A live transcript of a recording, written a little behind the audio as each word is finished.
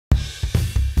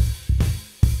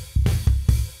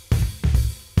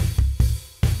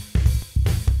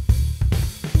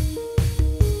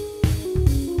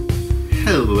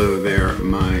Hello there,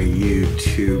 my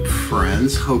YouTube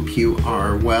friends. Hope you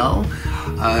are well.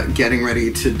 Getting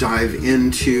ready to dive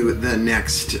into the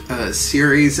next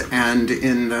series, and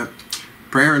in the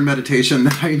prayer and meditation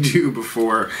that I do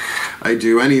before I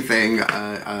do anything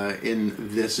in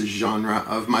this genre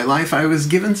of my life, I was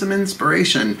given some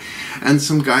inspiration and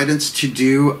some guidance to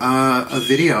do a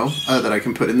video that I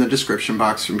can put in the description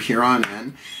box from here on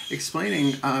in,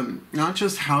 explaining not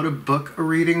just how to book a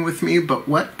reading with me, but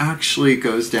what actually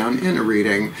goes down in a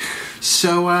reading.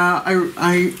 So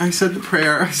I said the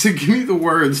prayer. I said, give me the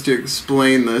words to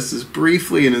explain this as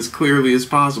briefly and as clearly as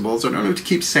possible, so I don't have to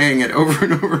keep saying it over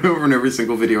and over and over in every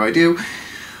single video I do.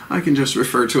 I can just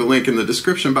refer to a link in the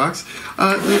description box.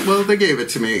 Well, they gave it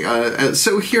to me.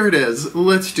 So here it is.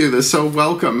 Let's do this. So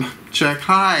welcome. Check.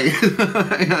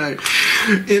 Hi.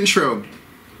 Intro.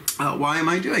 Why am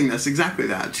I doing this? Exactly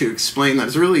that. To explain that.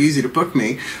 It's really easy to book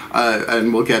me,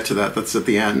 and we'll get to that. That's at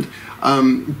the end.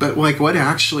 But like, what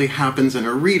actually happens in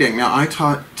a reading? Now, I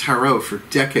taught tarot for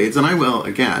decades, and I will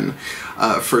again,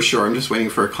 for sure. I'm just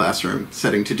waiting for a classroom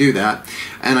setting to do that.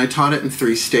 And I taught it in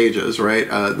 3 stages, right?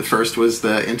 The first was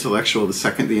the intellectual, the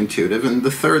second the intuitive, and the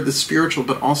third the spiritual,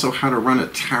 but also how to run a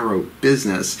tarot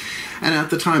business. And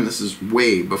at the time, this is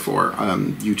way before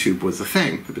YouTube was a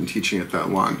thing. I've been teaching it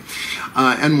that long.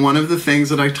 And one of the things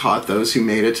that I taught those who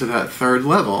made it to that 3rd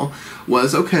level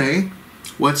was, okay,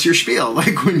 what's your spiel?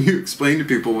 Like, when you explain to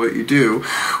people what you do,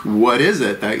 what is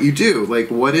it that you do? Like,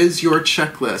 what is your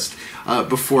checklist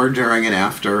before, during, and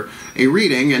after a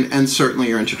reading? And certainly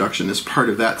your introduction is part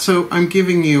of that. So I'm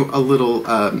giving you a little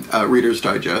Reader's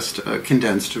Digest,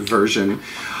 condensed version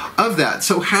of that.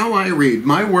 So how I read,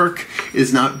 my work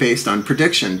is not based on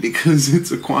prediction because it's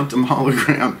a quantum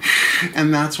hologram,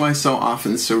 and that's why so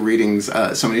often so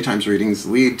many times readings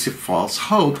lead to false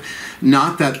hope.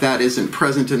 Not that that isn't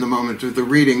present in the moment of the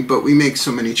reading, but we make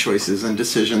so many choices and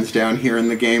decisions down here in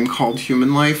the game called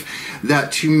human life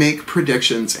that to make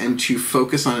predictions and to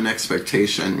focus on an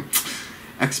expectation,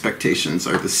 expectations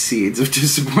are the seeds of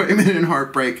disappointment and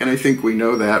heartbreak, and I think we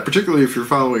know that, particularly if you're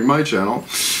following my channel.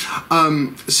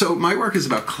 So my work is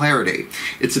about clarity.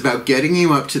 It's about getting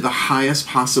you up to the highest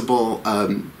possible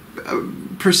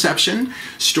perception,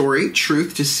 story,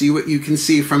 truth, to see what you can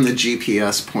see from the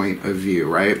GPS point of view,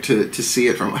 right? To see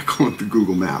it from, I call it the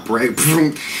Google map, right?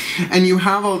 And you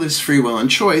have all this free will and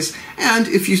choice, and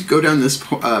if you go down this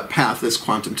path, this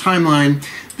quantum timeline,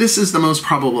 this is the most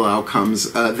probable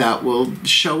outcomes that will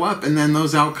show up, and then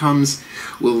those outcomes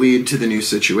will lead to the new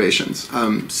situations.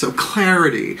 So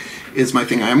clarity is my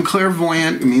thing. I am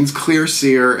clairvoyant. It means clear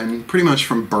seer, and pretty much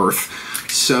from birth.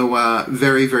 So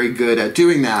very, very good at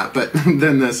doing that. But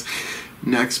then this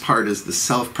next part is the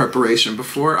self-preparation.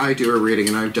 Before I do a reading,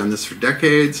 and I've done this for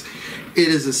decades, it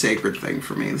is a sacred thing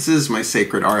for me. This is my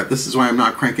sacred art. This is why I'm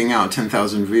not cranking out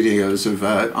 10,000 videos of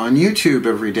on YouTube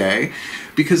every day.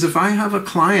 Because if I have a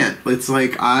client, it's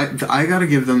like I got to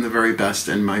give them the very best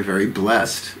and my very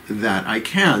blessed that I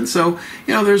can. So,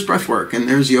 you know, there's breath work, and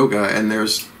there's yoga, and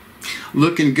there's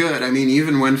looking good. I mean,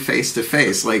 even when face to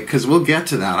face, like, because we'll get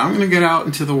to that. I'm going to get out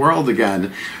into the world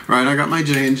again, right? I got my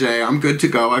J&J. I'm good to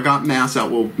go. I got masks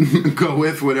that will go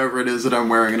with whatever it is that I'm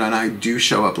wearing, and I do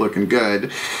show up looking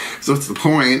good. So what's the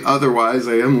point? Otherwise,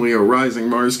 I am Leo rising,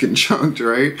 Mars conjunct,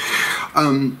 right?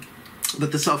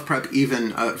 But the self-prep,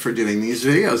 even for doing these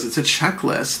videos, it's a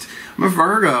checklist. I'm a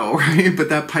Virgo, right? But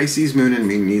that Pisces moon in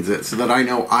me needs it, so that I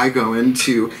know I go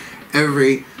into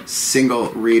every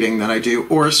single reading that I do,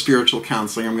 or spiritual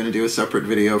counseling. I'm going to do a separate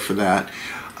video for that.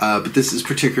 But this is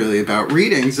particularly about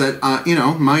readings that, you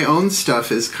know, my own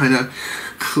stuff is kind of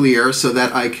clear so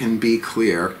that I can be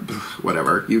clear.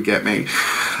 Whatever, you get me.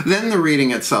 Then the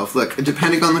reading itself, look,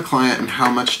 depending on the client and how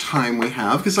much time we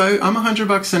have, because I'm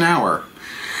 $100 an hour.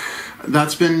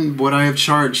 That's been what I have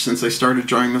charged since I started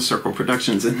Drawing the Circle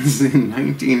Productions in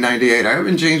 1998. I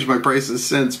haven't changed my prices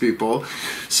since, people.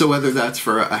 So whether that's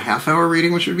for a half-hour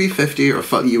reading, which would be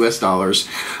 $50 or US dollars,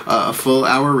 a full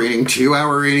hour reading,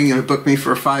 2-hour reading, and book me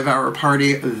for a 5-hour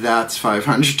party, that's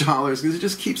 $500, because it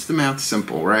just keeps the math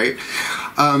simple, right?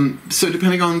 So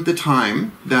depending on the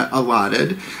time that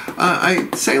allotted, I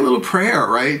say a little prayer,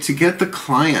 right, to get the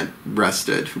client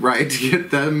rested, right, to get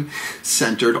them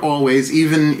centered always,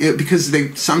 even because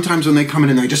they sometimes when they come in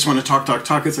and they just want to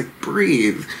talk, it's like,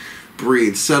 breathe,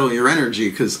 settle your energy,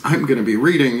 because I'm going to be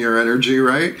reading your energy,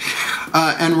 right?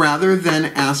 And rather than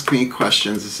ask me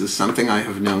questions, this is something I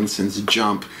have known since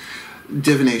jump,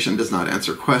 divination does not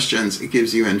answer questions. It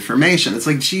gives you information. It's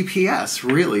like GPS,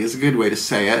 really, is a good way to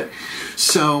say it.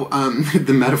 So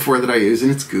the metaphor that I use,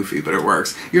 and it's goofy, but it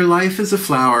works. Your life is a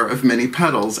flower of many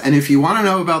petals. And if you want to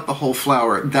know about the whole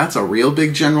flower, that's a real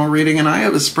big general reading. And I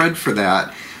have a spread for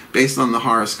that based on the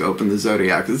horoscope and the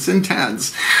zodiac. It's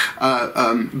intense.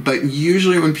 But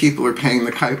usually when people are paying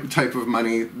the type of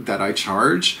money that I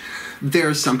charge,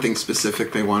 there's something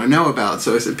specific they want to know about.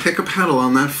 So I said, pick a petal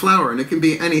on that flower, and it can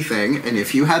be anything. And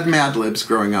if you had Mad Libs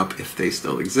growing up, if they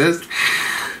still exist,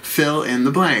 fill in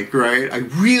the blank, right? I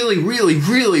really, really,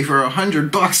 really, for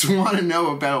 $100 want to know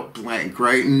about blank,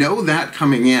 right? Know that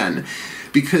coming in.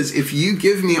 Because if you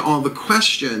give me all the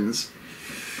questions,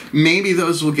 maybe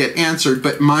those will get answered,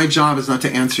 but my job is not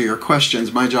to answer your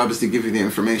questions. My job is to give you the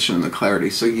information and the clarity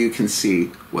so you can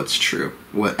see what's true.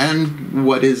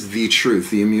 What is the truth,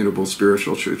 the immutable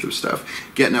spiritual truth of stuff.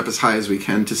 Getting up as high as we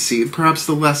can to see perhaps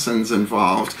the lessons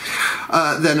involved.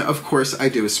 Then, of course, I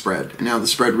do a spread. Now, the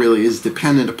spread really is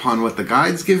dependent upon what the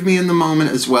guides give me in the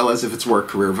moment, as well as if it's work,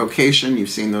 career, vocation. You've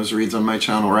seen those reads on my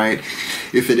channel, right?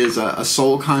 If it is a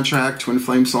soul contract, twin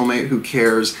flame soulmate, who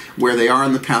cares, where they are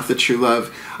on the path of true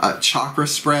love. Chakra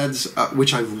spreads,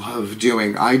 which I love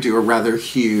doing. I do a rather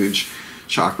huge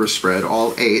chakra spread,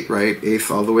 all 8, right?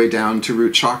 8th all the way down to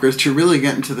root chakras, to really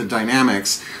get into the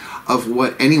dynamics of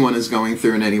what anyone is going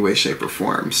through in any way, shape, or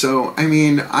form. So, I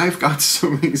mean, I've got so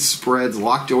many spreads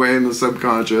locked away in the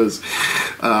subconscious.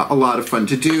 A lot of fun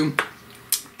to do.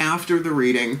 After the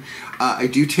reading, I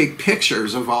do take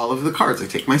pictures of all of the cards. I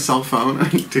take my cell phone, I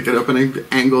take it up and I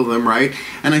angle them, right?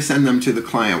 And I send them to the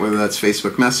client, whether that's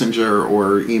Facebook Messenger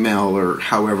or email or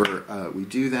however we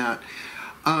do that.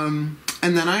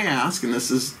 And then I ask, and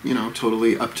this is, you know,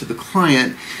 totally up to the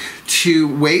client, to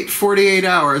wait 48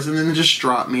 hours and then just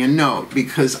drop me a note,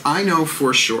 because I know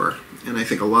for sure, and I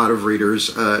think a lot of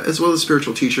readers, as well as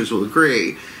spiritual teachers, will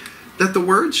agree, that the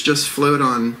words just float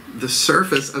on the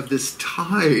surface of this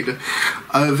tide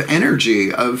of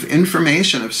energy, of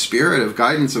information, of spirit, of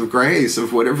guidance, of grace,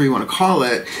 of whatever you want to call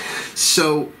it.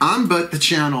 So I'm but the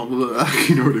channel,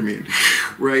 you know what I mean,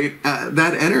 right?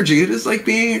 That energy, it is like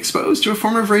being exposed to a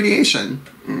form of radiation.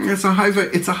 It's a high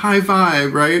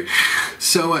vibe, right?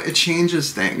 So it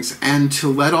changes things. And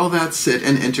to let all that sit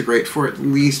and integrate for at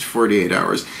least 48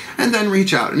 hours, and then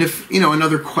reach out. And if, you know,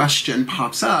 another question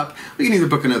pops up, we can either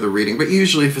book another reading, but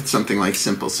usually if it's something like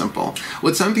simple.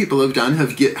 What some people have done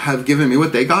have given me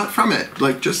what they got from it.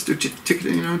 Like, just to,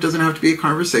 you know, it doesn't have to be a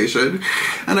conversation.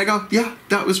 And I go, yeah,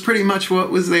 that was pretty much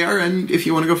what was there. And if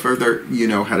you want to go further, you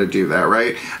know how to do that,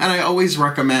 right? And I always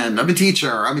recommend, I'm a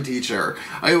teacher.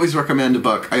 I always recommend a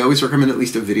book. I always recommend at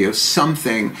least a video,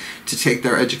 something to take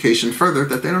their education further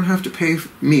that they don't have to pay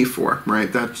me for,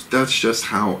 right? That's just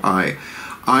how I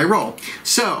roll.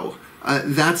 So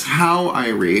that's how I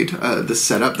read the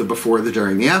setup, the before, the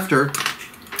during, the after.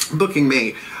 Booking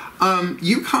me.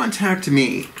 You contact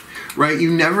me, right?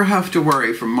 You never have to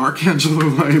worry, from Mark Angelo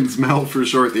Lyons, Mel for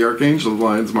short, the Archangel of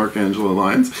Lyons, Mark Angelo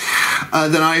Lyons,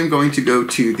 that I am going to go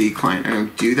to the client. I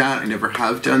don't do that. I never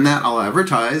have done that. I'll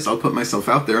advertise. I'll put myself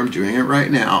out there. I'm doing it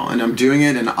right now. And I'm doing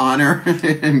it in honor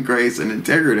and grace and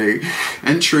integrity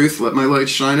and truth. Let my light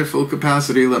shine at full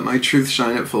capacity. Let my truth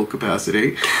shine at full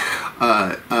capacity.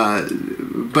 But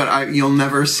you'll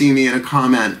never see me in a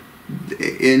comment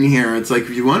in here. It's like,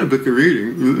 if you want to book a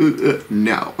reading,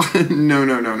 no.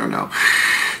 No.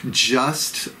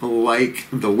 Just like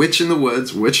the witch in the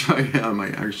woods, which I am. I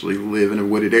actually live in a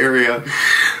wooded area,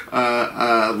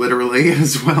 literally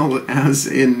as well as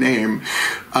in name.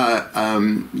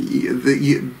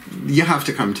 You have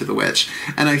to come to the witch.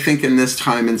 And I think in this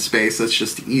time and space, that's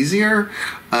just easier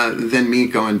than me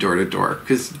going door to door.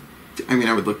 Because, I mean,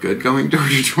 I would look good going door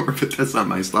to door, but that's not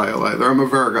my style either. I'm a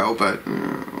Virgo, but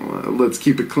let's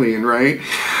keep it clean, right?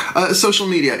 Social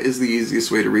media is the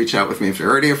easiest way to reach out with me. If you're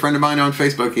already a friend of mine on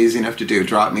Facebook, easy enough to do.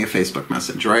 Drop me a Facebook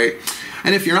message, right?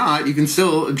 And if you're not, you can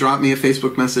still drop me a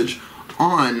Facebook message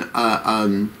on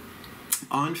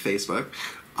Facebook.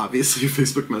 Obviously, a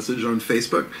Facebook message on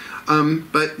Facebook.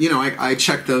 But, you know, I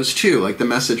check those too, like the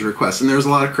message requests. And there's a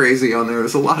lot of crazy on there.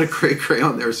 There's a lot of cray-cray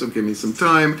on there, so give me some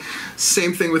time.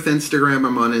 Same thing with Instagram.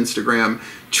 I'm on Instagram.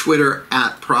 Twitter,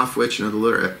 @ProfWitch, you know, the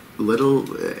little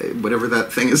whatever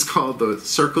that thing is called, the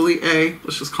circle-y A,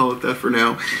 let's just call it that for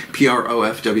now,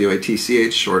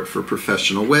 PROFWITCH, short for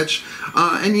professional witch.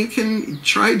 And you can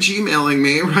try Gmailing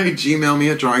me, right? Gmail me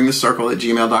at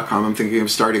drawingthecircle@gmail.com. I'm thinking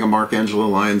of starting a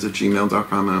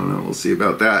markangelolyons@gmail.com. I don't know, we'll see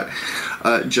about that.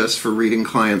 Just for reading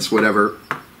clients, whatever.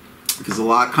 Because a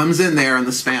lot comes in there and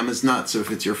the spam is nuts. So if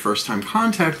it's your first time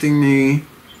contacting me,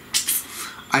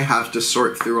 I have to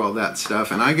sort through all that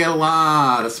stuff, and I get a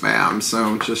lot of spam,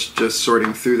 so just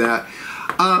sorting through that.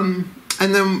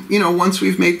 And then, you know, once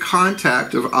we've made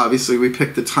contact, obviously we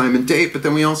pick the time and date, but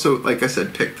then we also, like I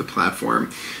said, pick the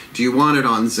platform. Do you want it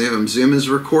on Zoom? Zoom is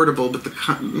recordable, but the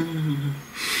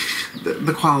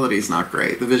quality is not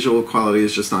great. The visual quality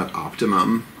is just not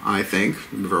optimum, I think,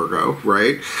 Virgo,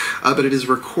 right? But it is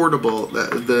recordable.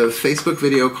 The Facebook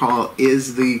video call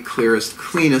is the clearest,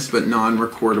 cleanest, but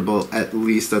non-recordable, at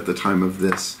least at the time of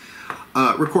this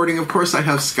recording. Of course, I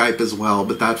have Skype as well,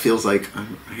 but that feels like,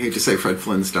 I hate to say Fred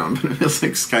Flintstone, but it feels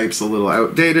like Skype's a little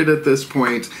outdated at this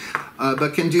point.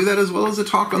 But can do that as well as a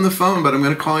talk on the phone, but I'm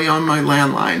going to call you on my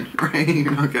landline, right?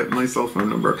 You're not getting my cell phone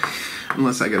number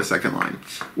unless I get a second line,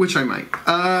 which I might.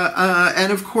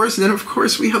 And of course,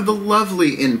 we have the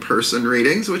lovely in-person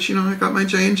readings, which, you know, I got my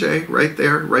J&J right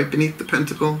there, right beneath the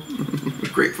pentacle,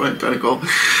 grapevine pentacle.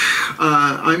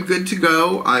 I'm good to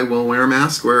go. I will wear a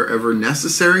mask wherever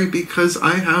necessary because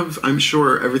I have, I'm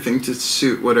sure, everything to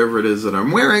suit whatever it is that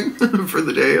I'm wearing for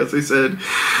the day. As I said,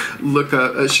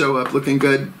 show up looking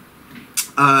good.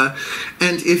 And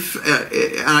if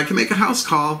and I can make a house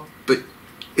call, but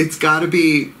it's got to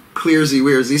be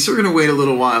clearsy-wearsy, so we're going to wait a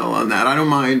little while on that. I don't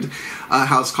mind a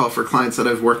house call for clients that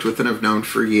I've worked with and have known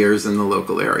for years in the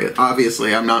local area.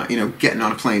 Obviously, I'm not, you know, getting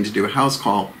on a plane to do a house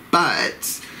call,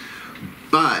 but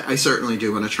I certainly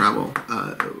do want to travel,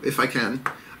 if I can,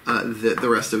 the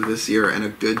rest of this year and a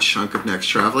good chunk of next,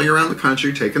 traveling around the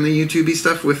country, taking the YouTube-y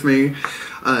stuff with me,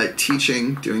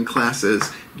 teaching, doing classes,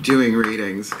 doing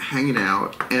readings, hanging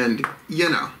out, and, you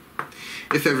know,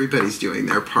 if everybody's doing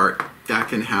their part, that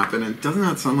can happen. And doesn't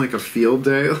that sound like a field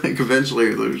day? Like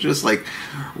eventually we'll just like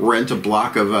rent a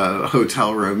block of a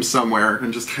hotel room somewhere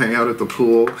and just hang out at the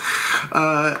pool.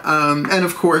 And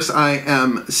of course I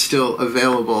am still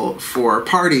available for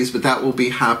parties, but that will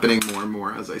be happening more and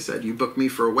more. As I said, you book me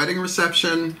for a wedding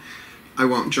reception, I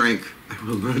won't drink. I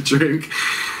will not drink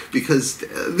because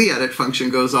the edit function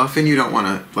goes off and you don't want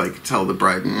to like tell the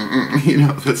bride, you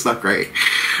know, that's not great.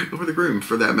 Or the groom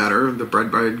for that matter, the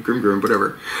bride, groom,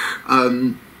 whatever.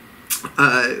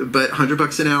 But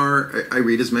 $100 an hour, I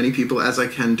read as many people as I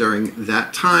can during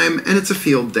that time, and it's a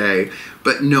field day,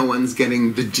 but no one's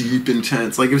getting the deep,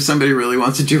 intense, like if somebody really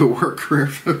wants to do a work career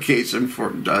vocation for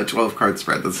a 12-card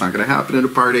spread, that's not going to happen at a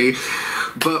party.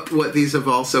 But what these have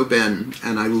also been,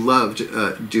 and I loved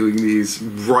doing these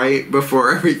right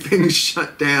before everything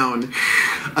shut down,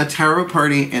 a tarot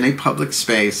party in a public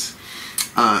space,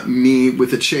 me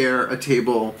with a chair, a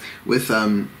table, with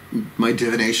my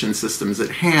divination systems at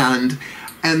hand,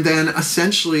 and then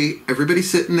essentially everybody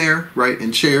sitting there, right,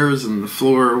 in chairs and the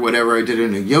floor, whatever. I did it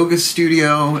in a yoga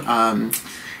studio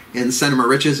in Santa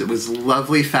Mauritius. It was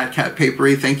lovely, fat cat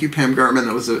papery. Thank you, Pam Garman.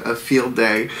 That was a field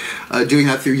day. Doing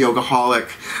that through Yogaholic,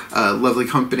 lovely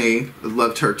company. I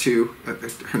loved her too.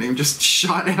 Her name just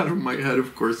shot out of my head.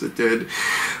 Of course it did.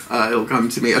 It'll come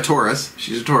to me. A Taurus.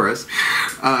 She's a Taurus.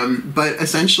 But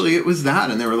essentially it was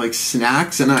that, and there were like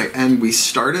snacks, and we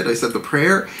started. I said the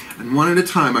prayer, and one at a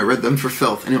time I read them for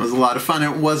filth, and it was a lot of fun.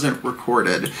 It wasn't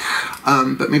recorded,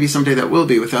 but maybe someday that will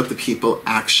be without the people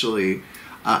actually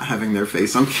having their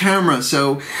face on camera.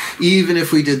 So even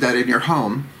if we did that in your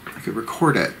home, I could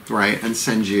record it, right, and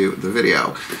send you the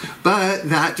video. But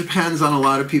that depends on a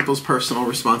lot of people's personal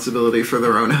responsibility for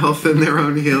their own health and their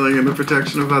own healing and the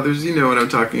protection of others. You know what I'm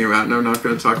talking about, and I'm not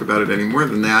going to talk about it any more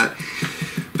than that.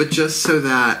 But just so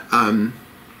that I'm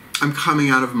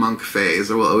coming out of monk phase,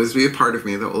 there will always be a part of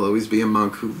me that will always be a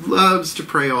monk who loves to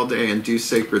pray all day and do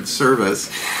sacred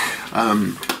service.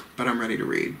 But I'm ready to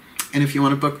read. And if you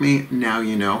want to book me, now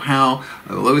you know how.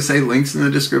 I will always say links in the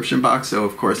description box. So,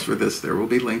 of course, for this, there will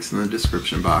be links in the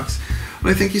description box.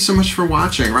 But I thank you so much for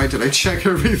watching, right? Did I check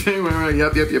everything?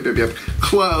 Yep.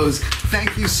 Close.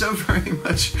 Thank you so very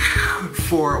much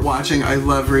for watching. I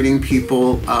love reading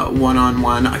people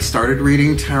one-on-one. I started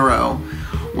reading tarot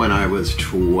when I was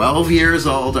 12 years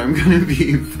old. I'm going to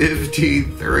be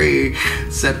 53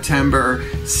 September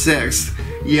 6th.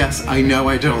 Yes, I know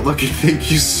I don't look it.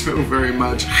 Thank you so very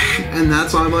much. And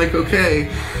that's why I'm like, okay,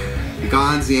 the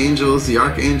gods, the angels, the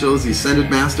archangels, the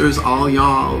ascended masters, all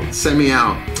y'all, send me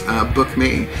out, book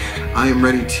me. I am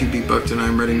ready to be booked, and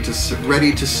I'm ready to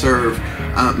serve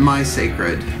my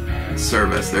sacred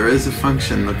service. There is a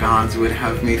function the gods would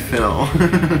have me fill.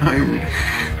 I'm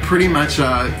pretty much,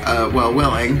 well,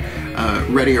 willing,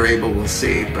 ready or able, we'll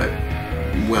see, but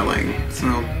willing.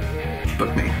 So,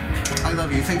 book me. I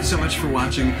love you. Thank you so much for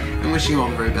watching, and wishing you all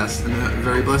the very best and the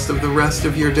very blessed of the rest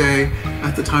of your day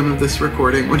at the time of this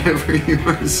recording, whenever you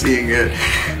are seeing it.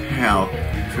 Hail,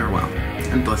 farewell,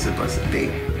 and blessed, blessed be.